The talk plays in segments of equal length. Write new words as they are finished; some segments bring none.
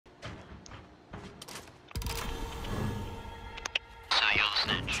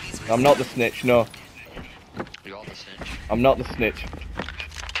I'm not the snitch, no. You are the snitch. I'm not the snitch.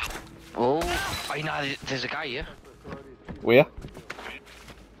 Oh, you know, there's a guy here. Where?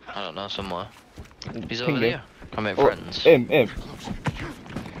 I don't know, somewhere. He's Ping over him. there. Come make Oh, friends. him.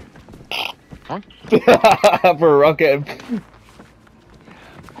 Huh? For a rocket him.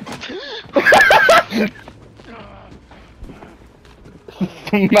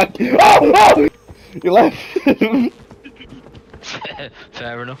 Oh! You left.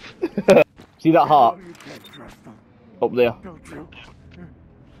 Fair enough. See that heart? Up there.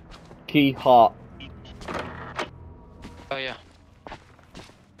 Key heart. Oh yeah.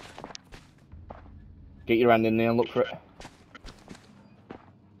 Get your hand in there and look for it.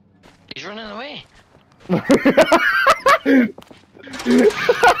 He's running away.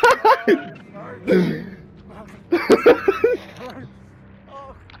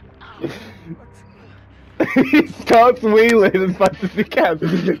 He starts wheeling as fast as he can.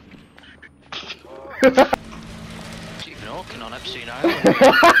 Stephen Hawking on Epstein Island.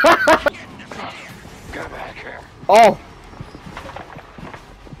 Go back here. Oh!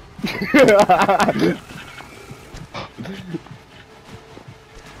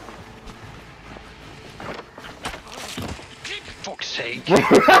 Fuck's sake. He's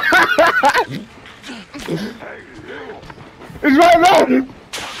right there!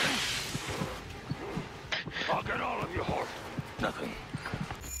 I'll get all of you, whore. Nothing.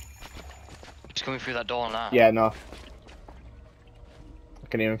 He's coming through that door now. Yeah, no. I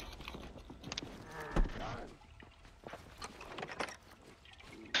can hear him.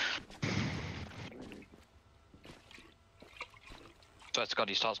 Swear to God,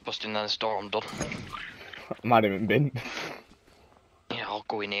 he starts busting down this door, I'm done. Might have even been. Yeah, I'll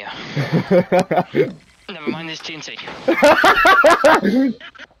go in here. Never mind this TNT.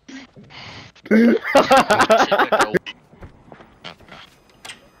 Typical.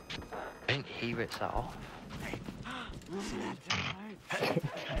 I think he rips that off.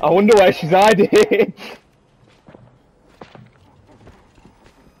 I wonder where she's hiding.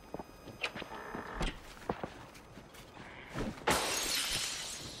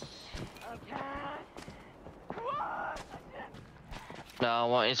 No, I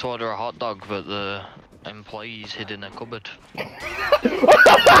wanted to order a hot dog, but the employees hid in a cupboard. Is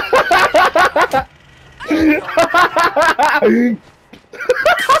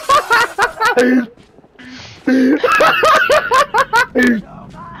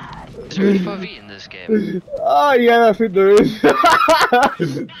there any PvP in this game? Oh yeah, I think there is.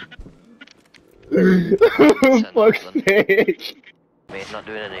 Fuck's sake. He's not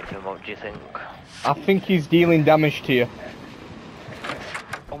doing anything, what do you think? I think he's dealing damage to you.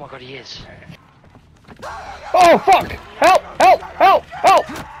 Oh my God, he is. Oh fuck! Help! Help! Help! Help!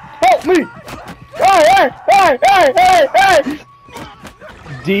 Help me! Hey! Hey! Hey! Hey! Hey!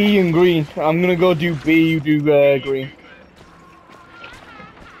 D and green. I'm gonna go do B. You do green.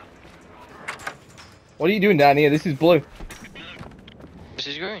 What are you doing down here? This is blue. This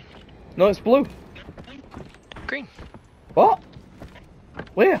is green. No, it's blue. Green. What?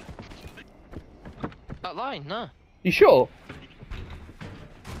 Where? That line, no. You sure?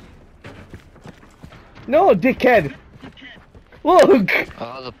 No, dickhead. Look.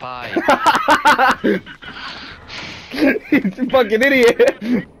 Oh, the pie. He's a fucking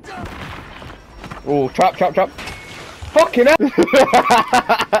idiot. Oh, trap, trap, trap. Fucking hell.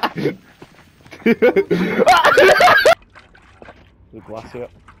 The glass here.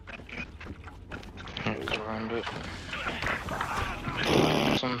 Go around it.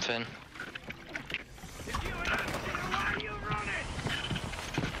 Something.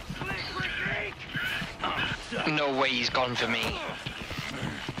 No way he's gone for me.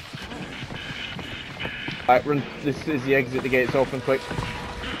 Alright, run. This is the exit. The gate's open. Quick.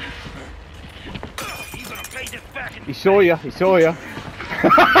 He saw you. He saw you.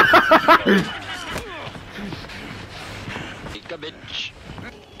 Bitch.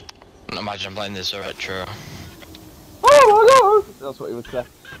 Imagine I'm playing this retro. Oh my god! That's what he would say.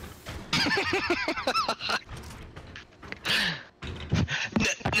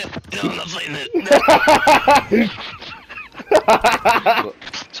 No, I'm not playing it. No.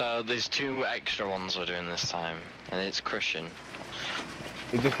 So there's two extra ones we're doing this time, and it's Christian.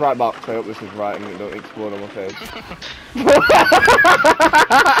 He's just right back. I hope this is right and it don't explode on my face.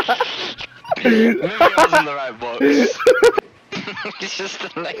 Maybe it wasn't the right box. It's just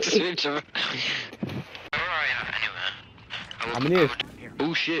the next switch of... Where are you anyway? How many is?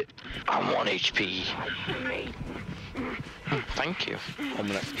 Oh shit. I'm 1 HP. Thank you. 1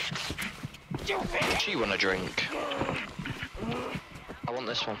 minute. What do you want to drink? I want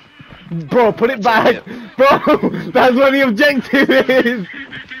this one. Bro, put it back! Bro, that's what the objective is!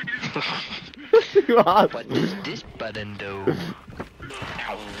 What does this button do?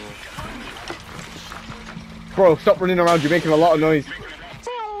 Bro, stop running around, you're making a lot of noise.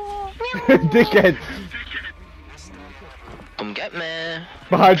 Dickhead. Come get me.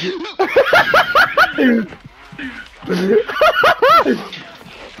 Behind you.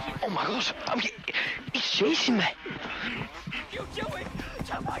 Oh my god, he's chasing me. You do it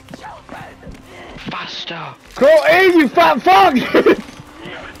to my children! Faster. Go in, you fat fuck!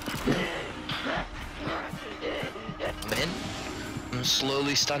 I'm in. I'm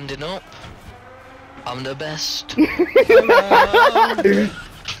slowly standing up. I'm the best.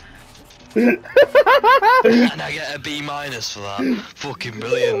 And I get a B- for that. Fucking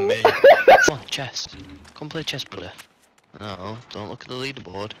brilliant, me. Come on, chess. Come play chess, brother. No, don't look at the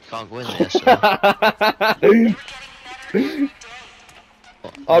leaderboard. Can't go in there, so.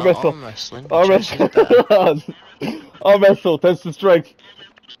 I'll No, wrestle. I'm wrestling. I'll Chess wrestle. is better. I'll wrestle, test the strength.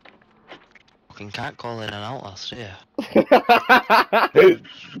 Fucking can't call in an Outlast here.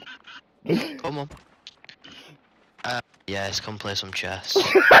 Come on. Yes, come play some chess.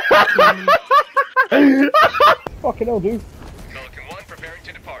 Fucking hell, dude. Pelican 1 preparing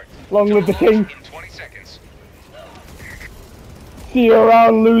to depart. Long live the king. In 20 seconds. See you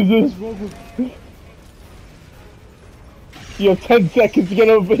around, losers. You have 10 seconds to get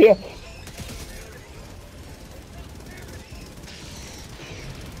over here.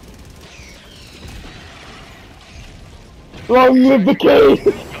 Long live the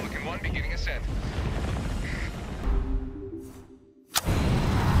king!